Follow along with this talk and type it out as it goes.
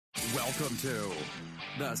Welcome to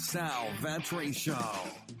the Sal Vetri Show.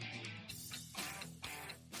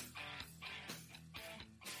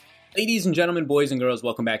 Ladies and gentlemen, boys and girls,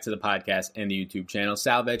 welcome back to the podcast and the YouTube channel.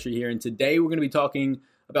 Sal Vetri here, and today we're going to be talking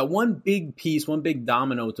about one big piece, one big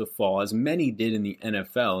domino to fall, as many did in the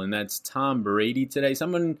NFL, and that's Tom Brady today.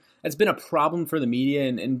 Someone that's been a problem for the media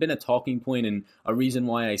and been a talking point and a reason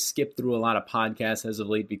why I skipped through a lot of podcasts as of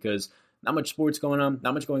late, because not much sports going on,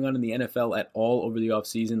 not much going on in the NFL at all over the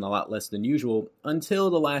offseason, a lot less than usual,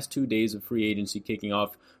 until the last 2 days of free agency kicking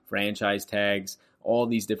off, franchise tags, all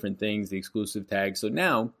these different things, the exclusive tags. So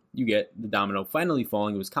now you get the domino finally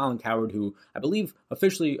falling. It was Colin Cowherd who, I believe,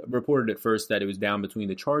 officially reported at first that it was down between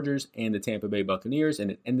the Chargers and the Tampa Bay Buccaneers,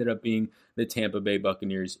 and it ended up being the Tampa Bay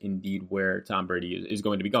Buccaneers indeed where Tom Brady is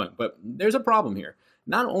going to be going. But there's a problem here.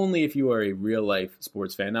 Not only if you are a real-life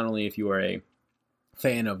sports fan, not only if you are a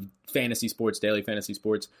fan of fantasy sports, daily fantasy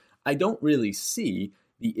sports, I don't really see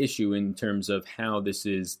the issue in terms of how this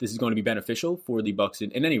is going to be beneficial for the Bucs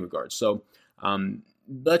in any regard. So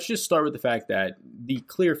let's just start with the fact that the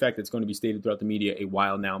clear fact that's going to be stated throughout the media a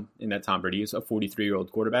while now, in that Tom Brady is a 43-year-old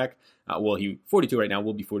quarterback. He's 42 right now,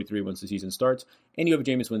 will be 43 once the season starts. And you have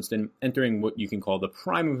Jameis Winston entering what you can call the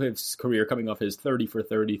prime of his career, coming off his 30 for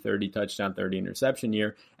 30 touchdown, 30 interception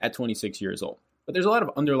year at 26 years old. But there's a lot of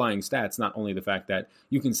underlying stats, not only the fact that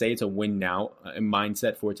you can say it's a win now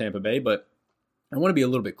mindset for Tampa Bay, but I want to be a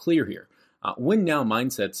little bit clear here. Win now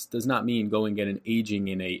mindsets does not mean go and get an aging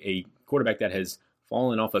in a quarterback that has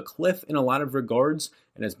fallen off a cliff in a lot of regards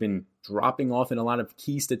and has been dropping off in a lot of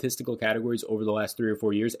key statistical categories over the last 3 or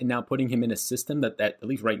 4 years, and now putting him in a system that at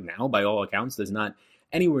least right now, by all accounts, does not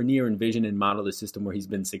anywhere near envision and model the system where he's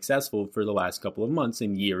been successful for the last couple of months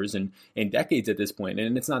and years and decades at this point.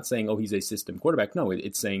 And it's not saying, oh, he's a system quarterback. No,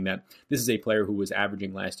 it's saying that this is a player who was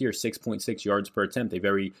averaging last year 6.6 yards per attempt, a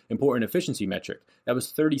very important efficiency metric. That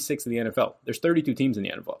was 36 in the NFL. There's 32 teams in the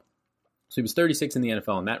NFL. So he was 36 in the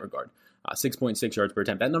NFL in that regard. 6.6 yards per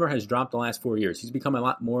attempt. That number has dropped the last 4 years. He's become a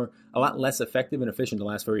lot less effective and efficient the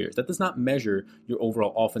last 4 years. That does not measure your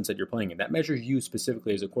overall offense that you're playing in. That measures you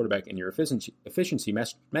specifically as a quarterback in your efficiency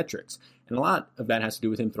metrics. And a lot of that has to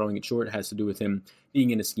do with him throwing it short. It has to do with him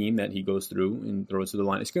being in a scheme that he goes through and throws to the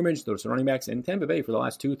line of scrimmage, throws to running backs. And Tampa Bay for the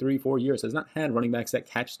last 2, 3, 4 years has not had running backs that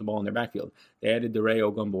catch the ball in their backfield. They added DeRay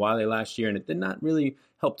Ogunbowale last year, and it did not really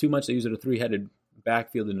help too much. They used a three-headed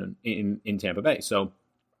backfield in Tampa Bay. So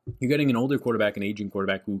you're getting an older quarterback, an aging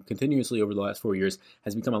quarterback who continuously over the last 4 years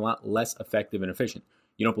has become a lot less effective and efficient.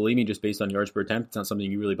 You don't believe me just based on yards per attempt? It's not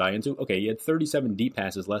something you really buy into? Okay, he had 37 deep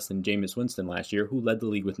passes less than Jameis Winston last year, who led the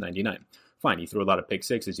league with 99. Fine, he threw a lot of pick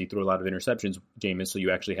sixes, he threw a lot of interceptions, Jameis, so you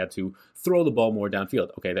actually had to throw the ball more downfield.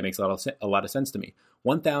 Okay, that makes a lot of sense to me.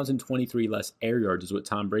 1,023 less air yards is what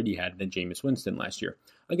Tom Brady had than Jameis Winston last year.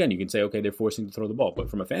 Again, you can say, okay, they're forcing to throw the ball, but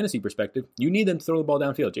from a fantasy perspective, you need them to throw the ball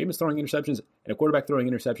downfield. Jameis throwing interceptions and a quarterback throwing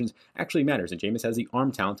interceptions actually matters, and Jameis has the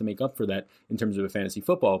arm talent to make up for that in terms of a fantasy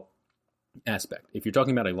football aspect. If you're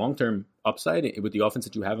talking about a long-term upside with the offense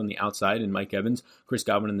that you have on the outside and Mike Evans, Chris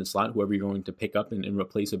Godwin in the slot, whoever you're going to pick up and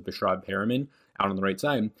replace a Bashaud Perriman out on the right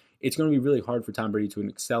side, it's going to be really hard for Tom Brady to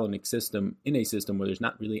excel in a system where there's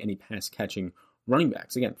not really any pass-catching running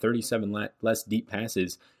backs. Again, 37 less deep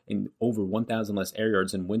passes and over 1,000 less air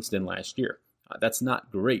yards than Winston last year. That's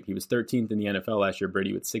not great. He was 13th in the NFL last year,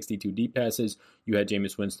 Brady, with 62 deep passes. You had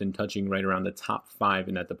Jameis Winston touching right around the top 5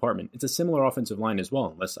 in that department. It's a similar offensive line as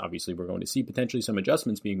well, unless obviously we're going to see potentially some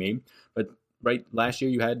adjustments being made. But right last year,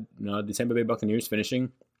 you had the Tampa Bay Buccaneers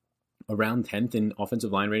finishing around 10th in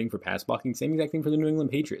offensive line rating for pass blocking. Same exact thing for the New England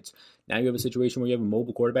Patriots. Now you have a situation where you have a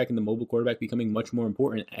mobile quarterback, and the mobile quarterback becoming much more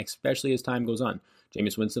important, especially as time goes on.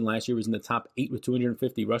 Jameis Winston last year was in the top 8 with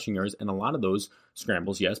 250 rushing yards, and a lot of those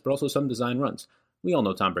scrambles, yes, but also some design runs. We all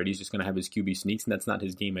know Tom Brady's just going to have his QB sneaks, and that's not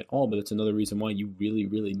his game at all, but it's another reason why you really,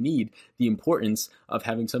 really need the importance of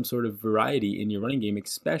having some sort of variety in your running game,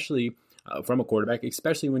 especially from a quarterback,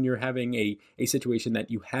 especially when you're having a situation that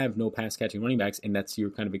you have no pass-catching running backs, and that's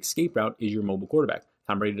your kind of escape route is your mobile quarterback.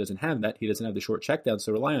 Tom Brady doesn't have that. He doesn't have the short checkdowns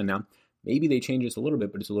to rely on now. Maybe they change this a little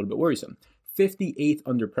bit, but it's a little bit worrisome. 58th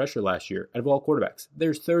under pressure last year out of all quarterbacks.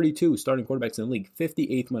 There's 32 starting quarterbacks in the league.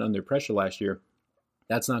 58th went under pressure last year.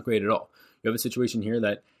 That's not great at all. You have a situation here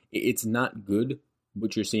that it's not good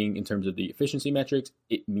what you're seeing in terms of the efficiency metrics.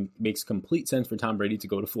 It makes complete sense for Tom Brady to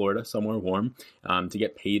go to Florida, somewhere warm, to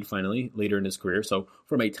get paid finally later in his career. So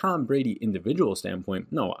from a Tom Brady individual standpoint,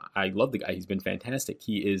 no, I love the guy. He's been fantastic.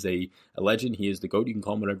 He is a legend. He is the GOAT. You can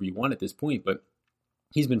call him whatever you want at this point, but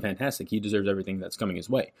he's been fantastic. He deserves everything that's coming his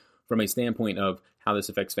way. From a standpoint of how this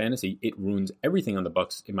affects fantasy, it ruins everything on the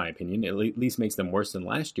Bucs, in my opinion. It at least makes them worse than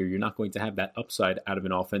last year. You're not going to have that upside out of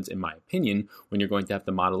an offense, in my opinion, when you're going to have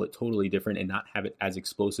to model it totally different and not have it as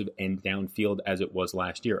explosive and downfield as it was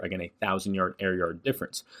last year. Again, 1,000-yard air yard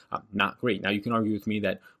difference. Not great. Now, you can argue with me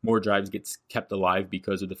that more drives gets kept alive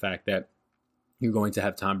because of the fact that you're going to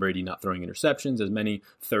have Tom Brady not throwing interceptions, as many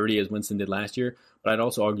 30 as Winston did last year. But I'd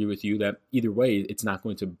also argue with you that either way, it's not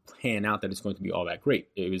going to pan out that it's going to be all that great.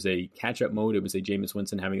 It was a catch-up mode. It was a Jameis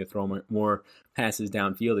Winston having to throw more passes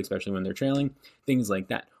downfield, especially when they're trailing, things like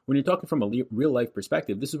that. When you're talking from a real-life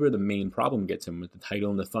perspective, this is where the main problem gets in with the title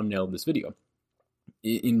and the thumbnail of this video.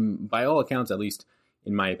 By all accounts, at least,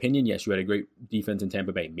 in my opinion, yes, you had a great defense in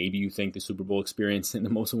Tampa Bay. Maybe you think the Super Bowl experience and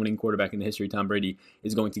the most winning quarterback in the history, Tom Brady,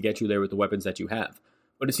 is going to get you there with the weapons that you have.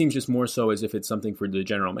 But it seems just more so as if it's something for the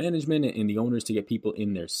general management and the owners to get people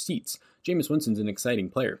in their seats. Jameis Winston's an exciting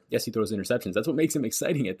player. Yes, he throws interceptions. That's what makes him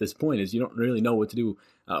exciting at this point, is you don't really know what to do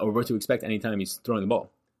or what to expect anytime he's throwing the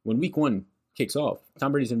ball. When week one kicks off,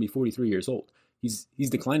 Tom Brady's going to be 43 years old. He's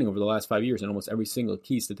declining over the last 5 years in almost every single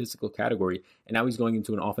key statistical category, and now he's going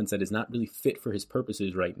into an offense that is not really fit for his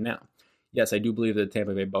purposes right now. Yes, I do believe that the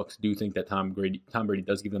Tampa Bay Bucs do think that Tom Brady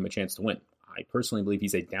does give them a chance to win. I personally believe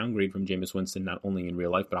he's a downgrade from Jameis Winston, not only in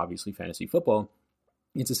real life, but obviously fantasy football.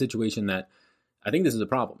 It's a situation that I think this is a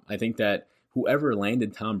problem. I think that whoever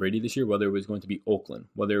landed Tom Brady this year, whether it was going to be Oakland,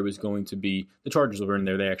 whether it was going to be the Chargers over in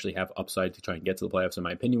there, they actually have upside to try and get to the playoffs, in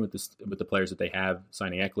my opinion, with the players that they have,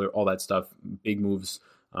 signing Eckler, all that stuff, big moves,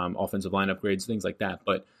 offensive line upgrades, things like that.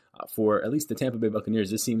 But for at least the Tampa Bay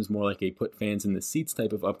Buccaneers, this seems more like a put fans in the seats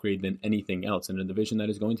type of upgrade than anything else in a division that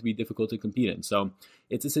is going to be difficult to compete in. So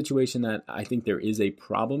it's a situation that I think there is a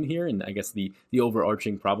problem here. And I guess the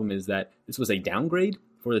overarching problem is that this was a downgrade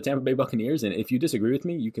for the Tampa Bay Buccaneers. And if you disagree with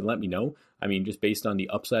me, you can let me know. I mean, just based on the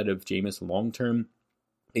upside of Jameis long-term,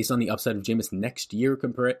 based on the upside of Jameis next year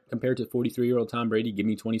compared to 43-year-old Tom Brady, give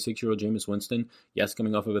me 26-year-old Jameis Winston. Yes,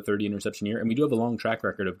 coming off of a 30-interception year. And we do have a long track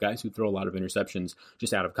record of guys who throw a lot of interceptions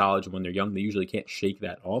just out of college when they're young. They usually can't shake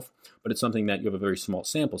that off. But it's something that you have a very small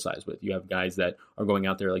sample size with. You have guys that are going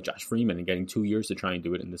out there like Josh Freeman and getting 2 years to try and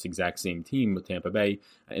do it in this exact same team with Tampa Bay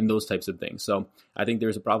and those types of things. So I think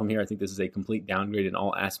there's a problem here. I think this is a complete downgrade in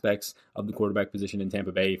all aspects of the quarterback position in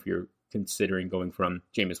Tampa Bay if you're considering going from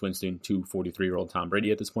Jameis Winston to 43-year-old Tom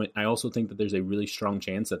Brady at this point. I also think that there's a really strong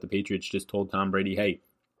chance that the Patriots just told Tom Brady, hey,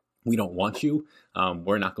 we don't want you.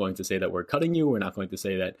 We're not going to say that we're cutting you. We're not going to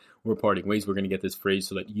say that we're parting ways. We're going to get this phrase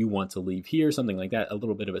so that you want to leave here, something like that. A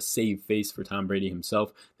little bit of a save face for Tom Brady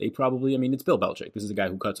himself. They probably, it's Bill Belichick. This is a guy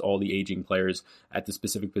who cuts all the aging players at the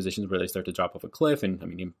specific positions where they start to drop off a cliff. And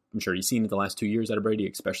I'm sure you've seen it the last 2 years out of Brady,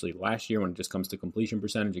 especially last year when it just comes to completion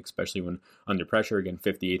percentage, especially when under pressure, again,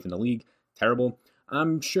 58th in the league. Terrible.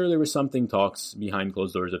 I'm sure there was something talks behind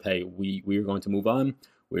closed doors of, hey, we are going to move on.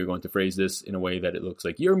 We're going to phrase this in a way that it looks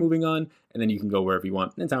like you're moving on, and then you can go wherever you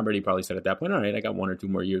want. And Tom Brady probably said at that point, all right, I got 1 or 2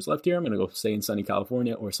 more years left here. I'm going to go stay in sunny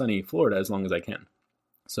California or sunny Florida as long as I can.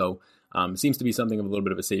 So it seems to be something of a little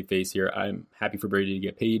bit of a save face here. I'm happy for Brady to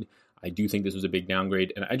get paid. I do think this was a big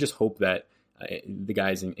downgrade, and I just hope that the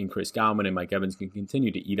guys in Chris Godwin and Mike Evans can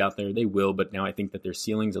continue to eat out there. They will, but now I think that their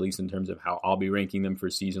ceilings, at least in terms of how I'll be ranking them for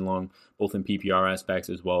season long, both in PPR aspects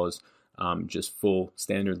as well as just full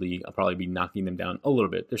standard league, I'll probably be knocking them down a little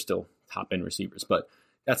bit. They're still top-end receivers, but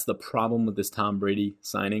that's the problem with this Tom Brady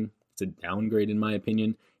signing. It's a downgrade in my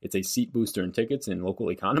opinion. It's a seat booster in tickets and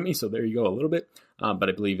local economy, so there you go a little bit. But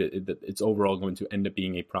I believe it's overall going to end up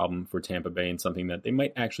being a problem for Tampa Bay and something that they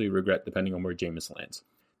might actually regret depending on where Jameis lands.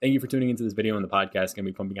 Thank you for tuning into this video on the podcast. Going to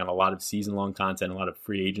be pumping out a lot of season-long content, a lot of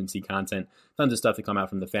free agency content, tons of stuff to come out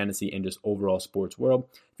from the fantasy and just overall sports world.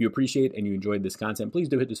 If you appreciate and you enjoyed this content, please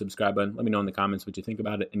do hit the subscribe button. Let me know in the comments what you think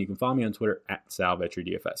about it, and you can follow me on Twitter at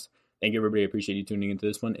SalVetryDFS. Thank you, everybody. I appreciate you tuning into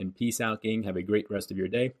this one, and peace out, gang. Have a great rest of your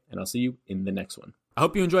day, and I'll see you in the next one. I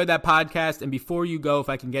hope you enjoyed that podcast, and before you go, if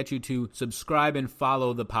I can get you to subscribe and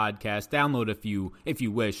follow the podcast, download a few if you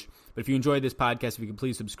wish. But if you enjoyed this podcast, if you could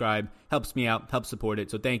please subscribe, helps me out, helps support it.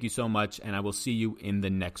 So thank you so much, and I will see you in the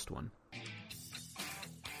next one.